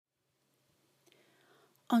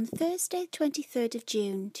On Thursday, 23rd of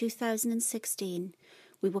June 2016,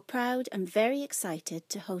 we were proud and very excited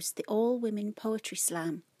to host the All-Women Poetry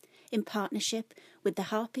Slam in partnership with the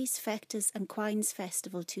Harpies, Fectors and Quines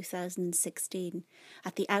Festival 2016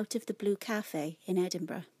 at the Out of the Blue Cafe in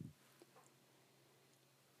Edinburgh.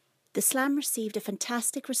 The slam received a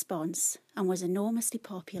fantastic response and was enormously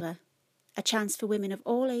popular, a chance for women of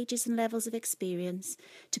all ages and levels of experience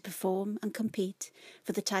to perform and compete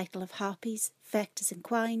for the title of Harpies, Fectors and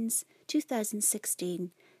Quines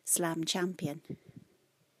 2016 Slam Champion.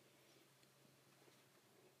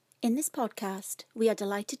 In this podcast, we are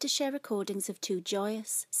delighted to share recordings of two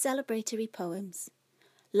joyous, celebratory poems,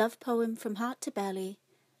 Love Poem From Heart to Belly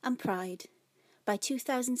and Pride by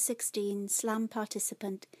 2016 Slam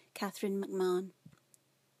participant Catherine McMahon.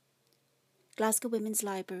 Glasgow Women's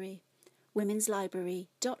Library,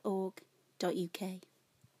 womenslibrary.org.uk.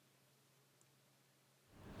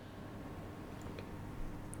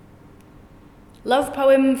 Love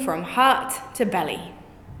Poem From Heart to Belly.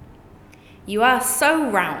 You are so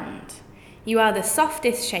round. You are the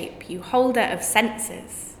softest shape, you holder of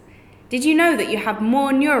senses. Did you know that you have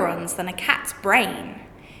more neurons than a cat's brain?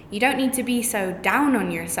 You don't need to be so down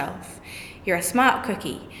on yourself. You're a smart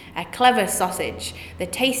cookie, a clever sausage, the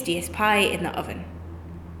tastiest pie in the oven.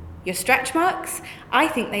 Your stretch marks? I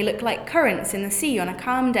think they look like currents in the sea on a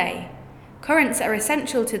calm day. Currents are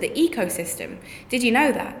essential to the ecosystem. Did you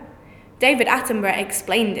know that? David Attenborough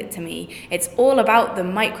explained it to me. It's all about the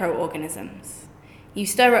microorganisms. You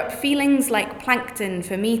stir up feelings like plankton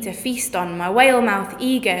for me to feast on, my whale mouth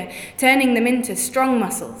eager, turning them into strong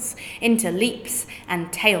muscles, into leaps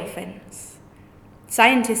and tail fins.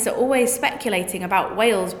 Scientists are always speculating about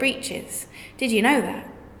whales' breeches. Did you know that?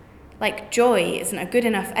 Like joy isn't a good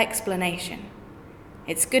enough explanation.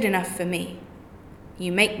 It's good enough for me.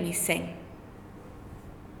 You make me sing.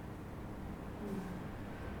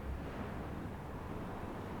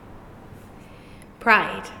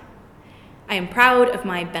 Pride. I am proud of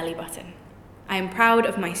my belly button. I am proud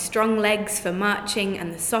of my strong legs for marching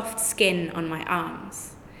and the soft skin on my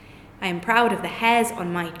arms. I am proud of the hairs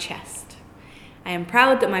on my chest. I am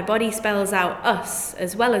proud that my body spells out us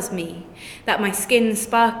as well as me, that my skin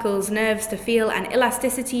sparkles nerves to feel and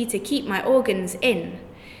elasticity to keep my organs in.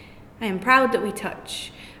 I am proud that we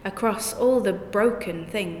touch across all the broken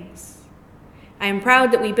things. I am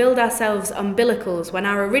proud that we build ourselves umbilicals when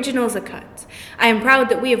our originals are cut. I am proud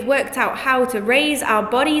that we have worked out how to raise our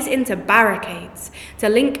bodies into barricades, to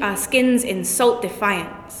link our skins in salt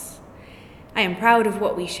defiance. I am proud of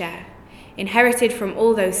what we share. Inherited from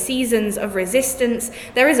all those seasons of resistance,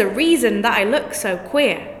 there is a reason that I look so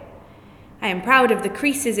queer. I am proud of the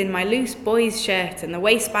creases in my loose boy's shirt and the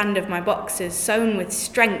waistband of my boxers sewn with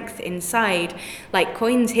strength inside, like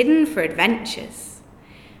coins hidden for adventures.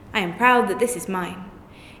 I am proud that this is mine.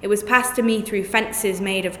 It was passed to me through fences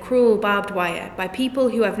made of cruel barbed wire by people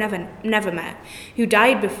who I've never met, who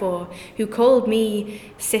died before, who called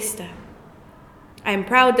me sister. I am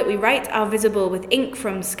proud that we write our visible with ink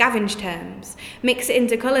from scavenged terms, mix it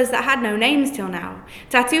into colours that had no names till now,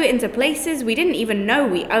 tattoo it into places we didn't even know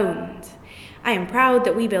we owned. I am proud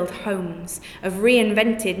that we build homes of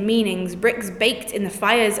reinvented meanings, bricks baked in the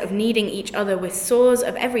fires of needing each other with saws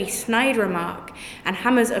of every snide remark and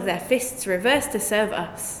hammers of their fists reversed to serve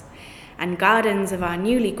us, and gardens of our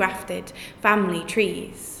newly grafted family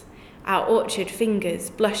trees, our orchard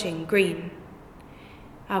fingers blushing green.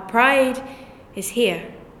 Our pride is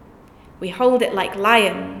here. We hold it like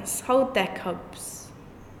lions hold their cubs,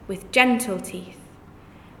 with gentle teeth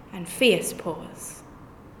and fierce paws.